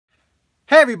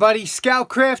Hey everybody, Scout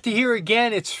Crafty here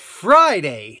again. It's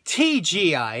Friday,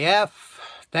 TGIF.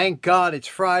 Thank God it's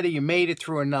Friday. You made it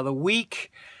through another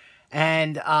week.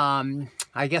 And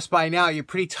I guess by now you're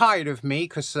pretty tired of me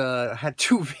because I had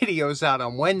 2 videos out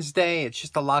on Wednesday. It's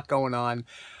just a lot going on.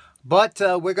 But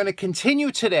we're going to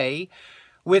continue today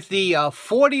with the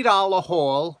 $40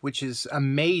 haul, which is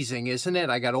amazing, isn't it?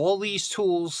 I got all these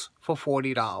tools for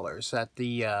 $40 at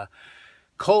the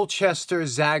Colchester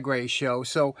Zagre show.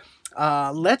 So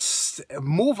let's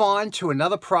move on to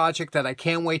another project that I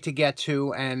can't wait to get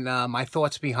to and my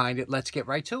thoughts behind it. Let's get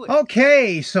right to it.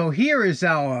 Okay, so here is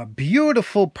our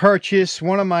beautiful purchase,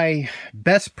 one of my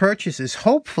best purchases,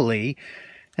 hopefully,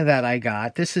 that I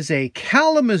got. This is a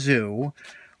Kalamazoo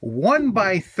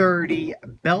 1x30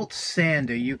 belt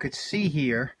sander. You could see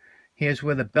here, here's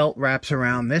where the belt wraps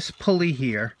around this pulley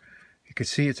here. You can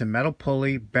see it's a metal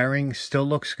pulley. Bearing still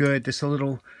looks good. This a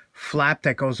little flap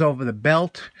that goes over the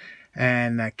belt.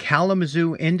 And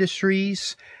Kalamazoo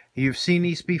Industries. You've seen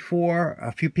these before.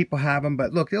 A few people have them.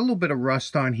 But look, there's a little bit of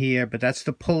rust on here. But that's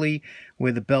the pulley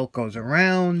where the belt goes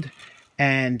around.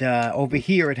 And over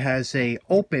here it has a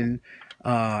open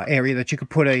area that you could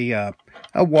put a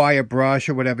wire brush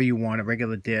or whatever you want, a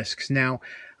regular discs. Now,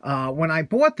 when I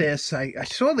bought this, I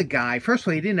saw the guy. First of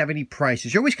all, he didn't have any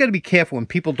prices. You always got to be careful when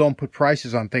people don't put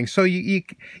prices on things. So you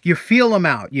feel them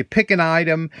out. You pick an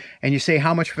item and you say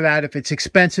how much for that. If it's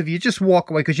expensive, you just walk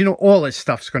away because you know all this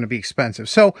stuff's going to be expensive.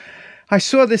 So I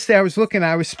saw this there. I was looking.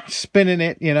 I was spinning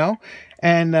it, you know.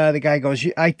 And the guy goes,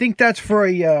 I think that's for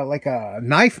a like a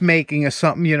knife making or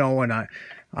something, you know. And I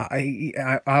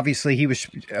obviously he was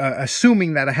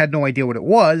assuming that I had no idea what it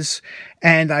was,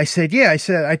 and I said, yeah, I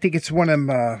think it's one of them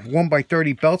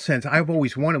 1x30 belt sanders. I've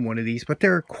always wanted one of these, but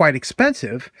they're quite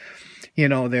expensive. You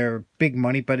know, they're big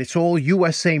money, but it's all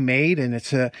USA made, and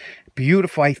it's a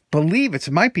beautiful, I believe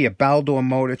it might be a Baldor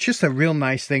motor. It's just a real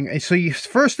nice thing. And so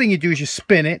first thing you do is you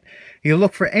spin it. You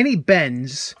look for any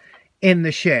bends in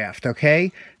the shaft,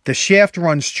 okay? The shaft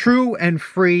runs true and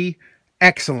free.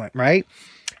 Excellent, right?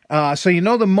 So you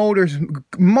know the motor's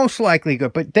most likely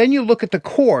good, but then you look at the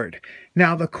cord.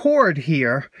 Now the cord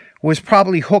here was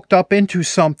probably hooked up into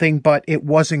something, but it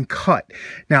wasn't cut.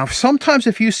 Now sometimes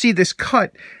if you see this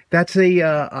cut, that's a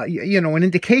you know, an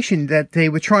indication that they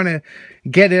were trying to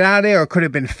get it out of there or could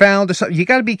have been found or something. You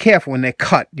got to be careful when they're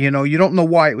cut. You know, you don't know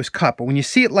why it was cut, but when you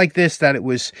see it like this, that it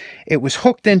was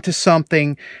hooked into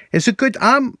something, it's a good.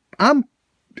 I'm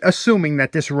assuming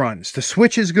that this runs. The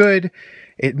switch is good.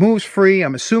 It moves free.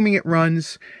 I'm assuming it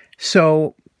runs.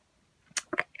 So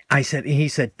he said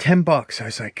 $10. I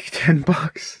was like, $10?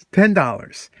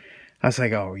 $10. I was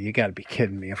like, oh, you got to be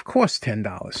kidding me. Of course,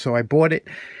 $10. So I bought it.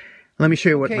 Let me show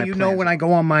you what my plans are. You know, when I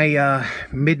go on my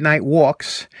midnight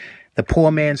walks, the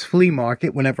poor man's flea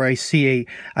market, whenever I see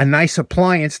a nice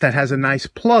appliance that has a nice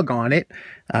plug on it,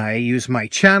 I use my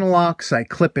channel locks, I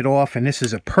clip it off, and this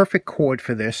is a perfect cord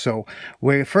for this. So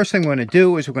the first thing we're going to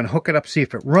do is we're going to hook it up, see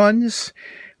if it runs,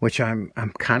 which I'm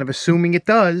kind of assuming it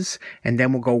does, and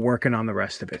then we'll go working on the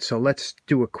rest of it. So let's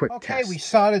do a quick test. Okay, we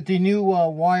soldered the new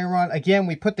wire on. Again,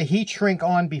 we put the heat shrink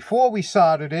on before we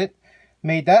soldered it.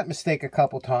 Made that mistake a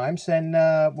couple times, and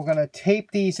we're going to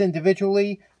tape these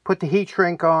individually, put the heat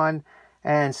shrink on,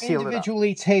 and seal it up.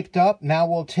 Individually taped up. Now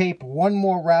we'll tape one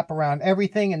more wrap around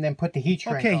everything and then put the heat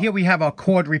shrink on. Okay, here we have our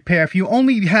cord repair. If you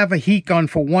only have a heat gun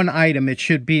for one item, it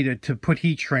should be to put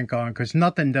heat shrink on, because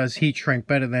nothing does heat shrink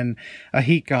better than a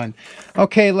heat gun.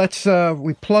 Okay, let's,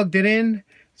 we plugged it in.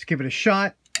 Let's give it a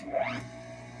shot.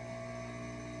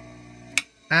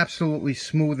 Absolutely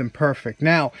smooth and perfect.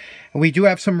 Now, we do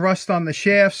have some rust on the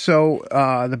shaft, so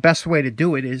the best way to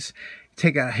do it is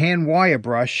take a hand wire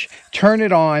brush, turn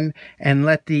it on, and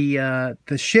let the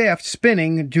shaft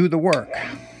spinning do the work.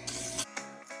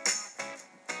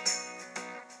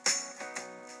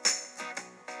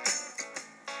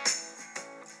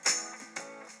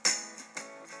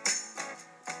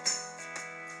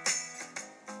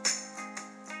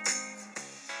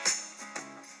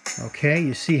 Okay,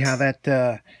 you see how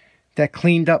that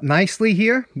cleaned up nicely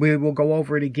here. We will go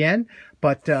over it again,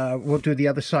 but we'll do the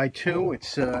other side too.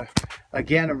 It's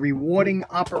again a rewarding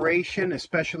operation,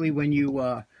 especially when you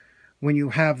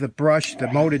have the brush,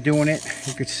 the motor doing it.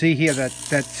 You can see here that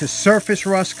the surface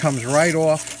rust comes right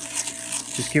off.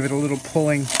 Just give it a little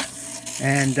pulling,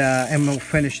 and we'll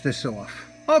finish this off.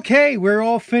 Okay, we're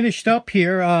all finished up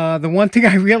here. The one thing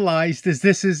I realized is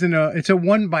this isn't it's a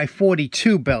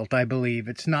 1x42 belt, I believe.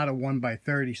 It's not a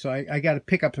 1x30, so I got to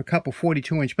pick up a couple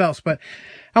 42-inch belts. But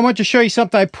I want to show you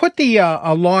something. I put the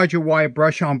a larger wire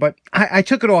brush on, but I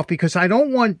took it off because I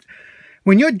don't want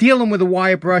when you're dealing with a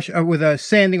wire brush or with a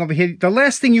sanding over here, the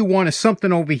last thing you want is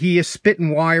something over here,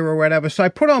 spitting wire or whatever. So I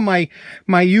put on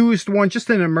my used one, just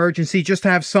in an emergency, just to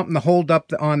have something to hold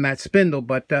up on that spindle.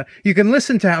 But you can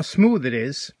listen to how smooth it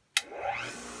is.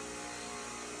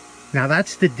 Now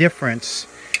that's the difference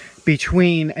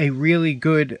between a really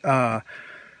good belt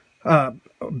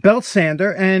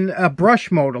sander and a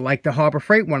brush motor like the Harbor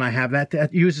Freight one I have.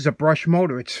 That uses a brush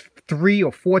motor. It's 3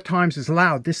 or 4 times as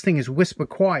loud. This thing is whisper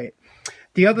quiet.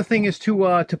 The other thing is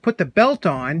to put the belt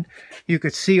on. You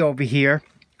could see over here,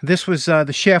 this was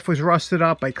the shaft was rusted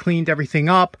up. I cleaned everything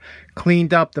up,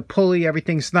 cleaned up the pulley.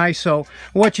 Everything's nice. So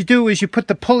what you do is you put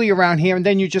the pulley around here, and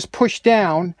then you just push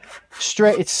down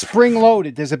straight. It's spring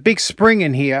loaded. There's a big spring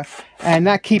in here, and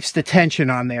that keeps the tension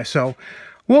on there. So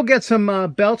we'll get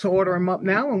some belts, order them up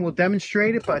now, and we'll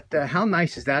demonstrate it. But how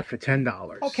nice is that for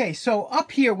 $10? Okay, so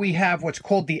up here we have what's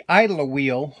called the idler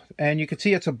wheel. And you can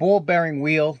see it's a ball bearing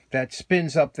wheel that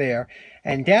spins up there.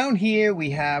 And down here we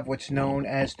have what's known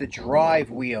as the drive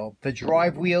wheel. The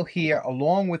drive wheel here,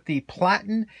 along with the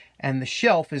platen and the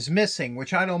shelf, is missing,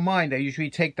 which I don't mind. I usually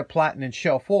take the platen and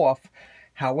shelf off.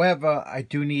 However, I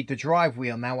do need the drive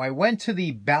wheel. Now, I went to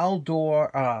the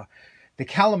Baldor, the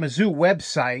Kalamazoo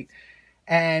website,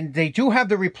 and they do have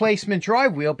the replacement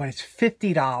drive wheel, but it's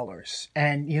 $50.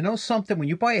 And you know something? When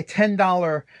you buy a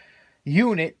 $10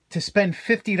 unit, to spend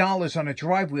 $50 on a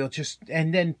drive wheel,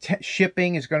 and then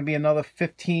shipping is going to be another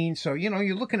 $15. So, you know,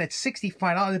 you're looking at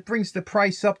 $65. It brings the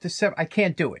price up to $7. I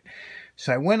can't do it.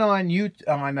 So I went on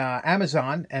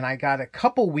Amazon, and I got a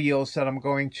couple wheels that I'm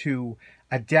going to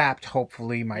adapt,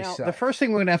 hopefully, myself. Now, the first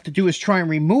thing we're going to have to do is try and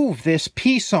remove this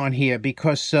piece on here,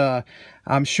 because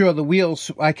I'm sure the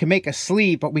wheels, I can make a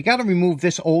sleeve, but we got to remove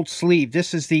this old sleeve.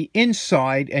 This is the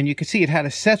inside, and you can see it had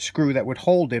a set screw that would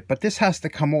hold it, but this has to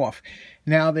come off.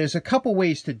 Now, there's a couple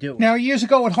ways to do it. Now, years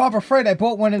ago at Harbor Freight, I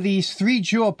bought one of these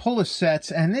 3-jaw puller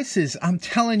sets, and this is, I'm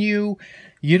telling you,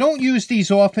 you don't use these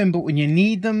often, but when you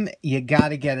need them, you got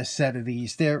to get a set of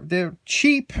these. They're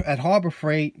cheap at Harbor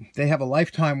Freight. They have a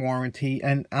lifetime warranty,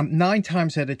 and 9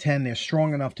 times out of 10, they're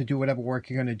strong enough to do whatever work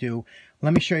you're going to do.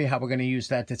 Let me show you how we're going to use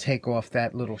that to take off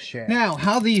that little shaft. Now,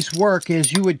 how these work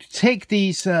is you would take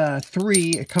these 3,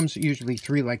 it comes usually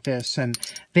 3 like this, and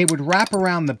they would wrap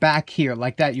around the back here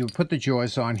like that. You would put the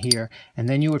jaws on here, and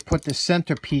then you would put the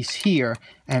center piece here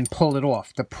and pull it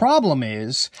off. The problem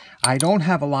is I don't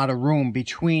have a lot of room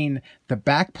between the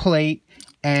back plate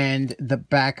and the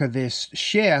back of this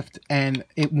shaft, and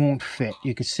it won't fit.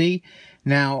 You can see.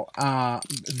 Now,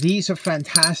 these are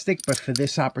fantastic, but for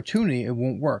this opportunity, it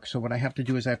won't work. So what I have to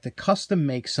do is I have to custom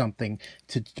make something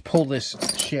to pull this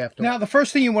shaft off. Now, the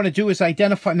first thing you want to do is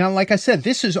identify. Now, like I said,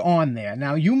 this is on there.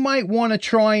 Now, you might want to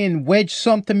try and wedge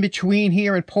something between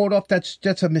here and pull it off.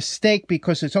 That's a mistake,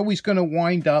 because it's always going to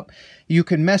wind up. You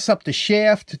can mess up the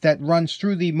shaft that runs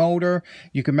through the motor.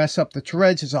 You can mess up the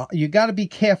threads. You got to be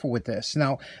careful with this.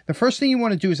 Now, the first thing you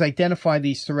want to do is identify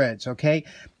these threads, okay?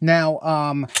 Now,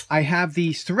 I have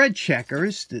these thread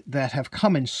checkers that have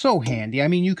come in so handy. I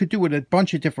mean, you could do it a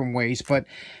bunch of different ways, but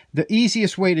the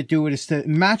easiest way to do it is to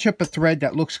match up a thread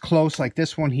that looks close, like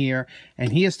this one here,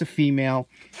 and here's the female,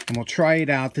 and we'll try it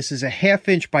out. This is a 1/2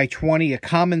 inch by 20, a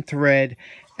common thread,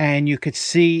 and you could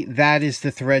see that is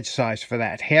the thread size for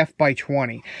that, 1/2 by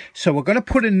 20. So we're going to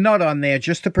put a nut on there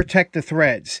just to protect the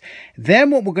threads.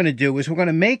 Then what we're going to do is we're going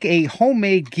to make a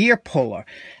homemade gear puller.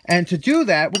 And to do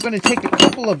that, we're going to take a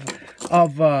couple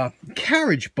of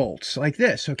carriage bolts like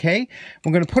this, okay?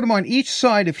 We're going to put them on each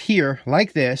side of here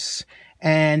like this.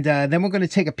 And then we're going to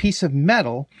take a piece of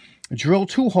metal, drill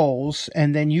 2 holes,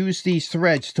 and then use these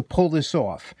threads to pull this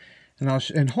off.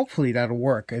 And hopefully that'll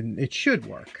work, and it should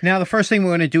work. Now, the first thing we're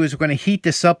going to do is we're going to heat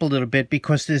this up a little bit,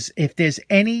 because if there's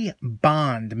any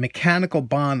bond, mechanical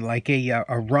bond, like a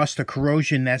rust or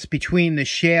corrosion that's between the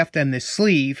shaft and the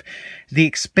sleeve, the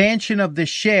expansion of the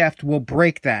shaft will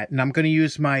break that. And I'm going to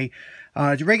use my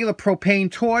regular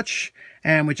propane torch,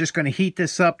 and we're just going to heat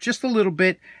this up just a little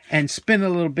bit and spin a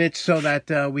little bit so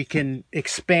that we can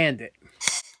expand it.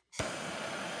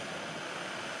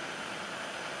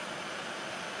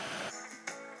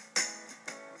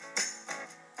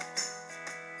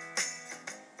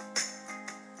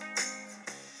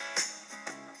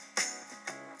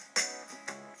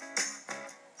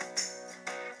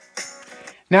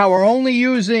 Now, we're only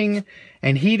using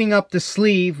and heating up the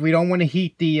sleeve. We don't want to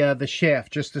heat the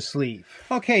shaft, just the sleeve.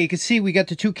 Okay, you can see we got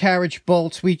the 2 carriage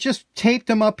bolts. We just taped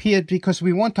them up here because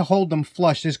we want to hold them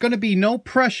flush. There's going to be no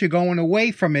pressure going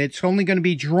away from it. It's only going to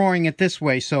be drawing it this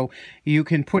way, so you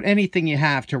can put anything you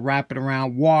have to wrap it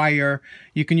around, wire.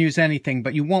 You can use anything,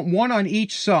 but you want one on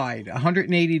each side,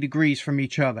 180 degrees from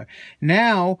each other.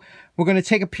 Now, we're going to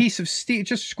take a piece of steel,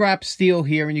 just scrap steel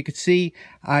here, and you can see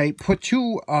I put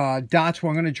 2 dots where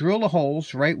I'm going to drill the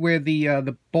holes right where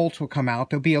the bolts will come out.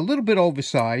 They'll be a little bit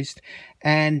oversized,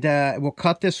 and we'll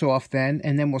cut this off then,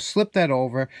 and then we'll slip that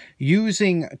over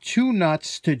using 2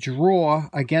 nuts to draw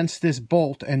against this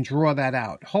bolt and draw that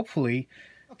out. Hopefully,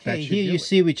 okay, here you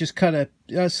see we just cut a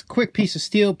quick piece of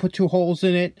steel, put 2 holes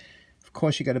in it. Of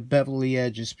course, you got to bevel the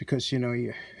edges because, you know,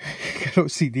 you got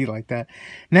OCD like that.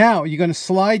 Now, you're going to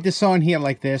slide this on here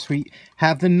like this. We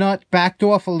have the nut backed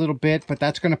off a little bit, but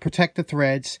that's going to protect the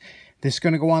threads. This is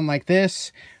going to go on like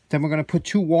this. Then we're going to put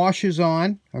 2 washers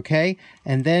on, okay?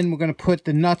 And then we're going to put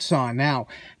the nuts on. Now,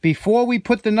 before we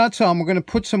put the nuts on, we're going to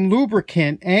put some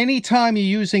lubricant. Anytime you're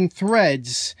using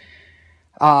threads,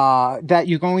 that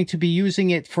you're going to be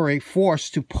using it for a force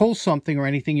to pull something or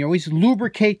anything, you always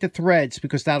lubricate the threads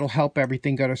because that'll help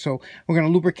everything go. So we're going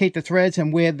to lubricate the threads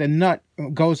and where the nut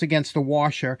goes against the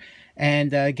washer,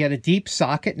 and get a deep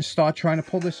socket and start trying to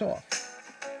pull this off.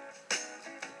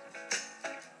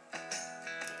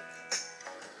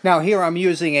 Now here I'm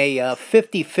using a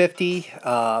 50-50,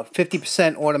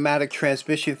 50% automatic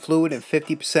transmission fluid and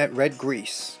 50% red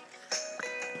grease.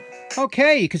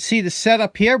 Okay, you can see the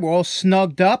setup here. We're all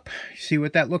snugged up. See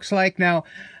what that looks like? Now,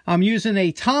 I'm using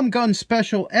a Tom Gun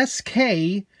Special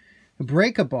SK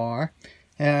breaker bar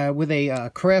with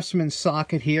a Craftsman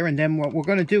socket here. And then what we're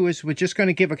going to do is we're just going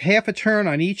to give a half a turn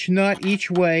on each nut each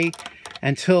way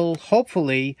until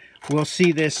hopefully we'll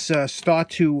see this start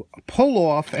to pull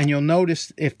off. And you'll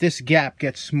notice if this gap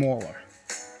gets smaller.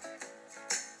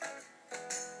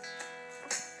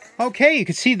 Okay, you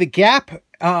can see the gap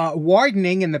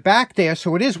widening in the back there,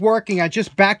 so it is working. I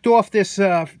just backed off this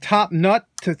top nut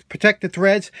to protect the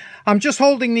threads. I'm just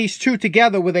holding these 2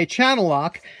 together with a channel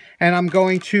lock, and I'm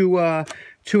going to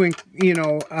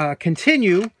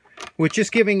continue with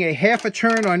just giving a half a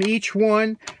turn on each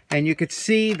one, and you could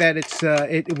see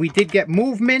that we did get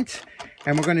movement,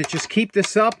 and we're going to just keep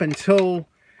this up until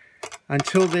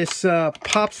this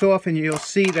pops off, and you'll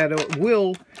see that it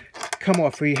will come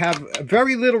off. We have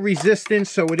very little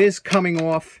resistance, so it is coming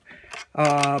off.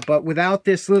 But without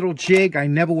this little jig, I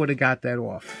never would have got that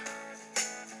off.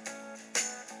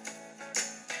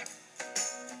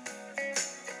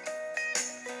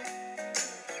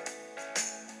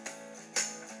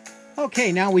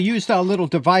 Okay, now we used our little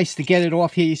device to get it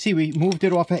off here. You see we moved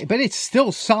it off, but it's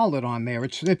still solid on there.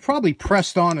 It probably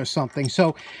pressed on or something.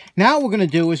 So now what we're going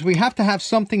to do is we have to have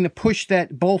something to push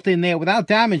that bolt in there without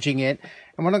damaging it.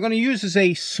 And what I'm going to use is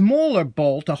a smaller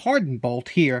bolt, a hardened bolt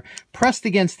here, pressed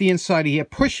against the inside of here,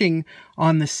 pushing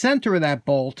on the center of that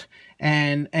bolt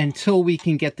and until we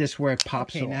can get this where it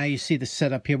pops off. Now you see the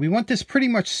setup here. We want this pretty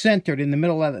much centered in the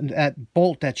middle of that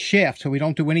bolt, that shaft, so we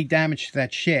don't do any damage to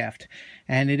that shaft.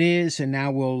 And it is, and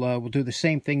now we'll do the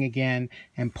same thing again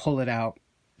and pull it out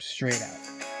straight out.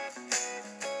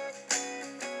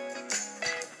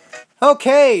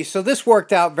 Okay, so this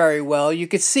worked out very well. You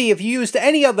could see if you used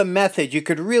any other method, you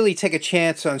could really take a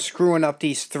chance on screwing up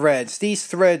these threads. These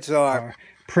threads are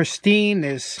pristine.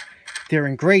 They're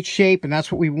in great shape, and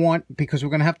that's what we want because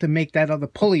we're going to have to make that other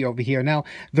pulley over here. Now,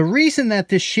 the reason that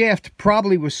this shaft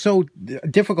probably was so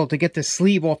difficult to get the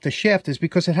sleeve off the shaft is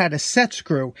because it had a set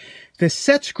screw. The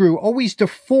set screw always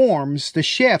deforms the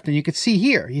shaft, and you can see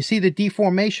here, you see the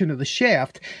deformation of the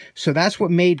shaft. So that's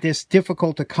what made this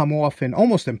difficult to come off and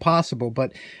almost impossible.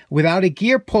 But without a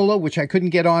gear puller, which I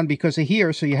couldn't get on because of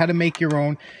here, so you had to make your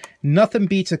own, nothing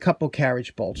beats a couple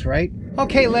carriage bolts, right?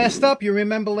 Okay, last up, you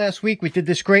remember last week we did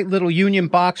this great little union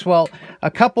box. Well,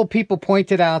 a couple people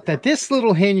pointed out that this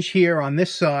little hinge here on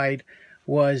this side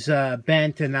was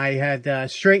bent, and I had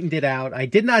straightened it out. I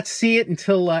did not see it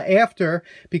until after,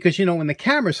 because, you know, when the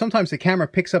camera, sometimes the camera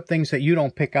picks up things that you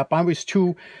don't pick up. I was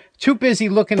too busy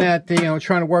looking at, you know,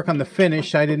 trying to work on the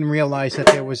finish. I didn't realize that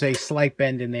there was a slight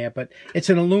bend in there, but it's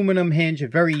an aluminum hinge,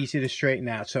 very easy to straighten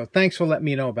out. So thanks for letting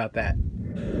me know about that.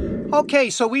 Okay,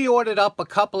 so we ordered up a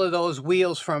couple of those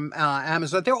wheels from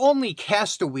Amazon. They're only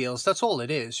caster wheels. That's all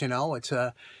it is, you know. It's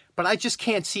a... But I just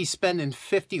can't see spending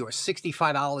 $50 or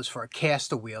 $65 for a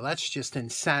caster wheel. That's just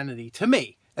insanity to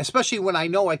me, especially when I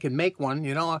know I can make one.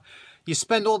 You know, you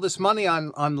spend all this money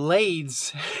on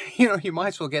lathes, you know, you might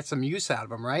as well get some use out of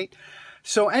them, right?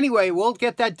 So anyway, we'll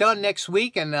get that done next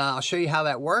week, and I'll show you how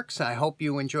that works. I hope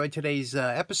you enjoyed today's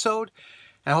episode.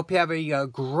 I hope you have a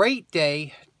great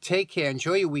day. Take care.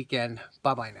 Enjoy your weekend.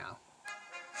 Bye-bye now.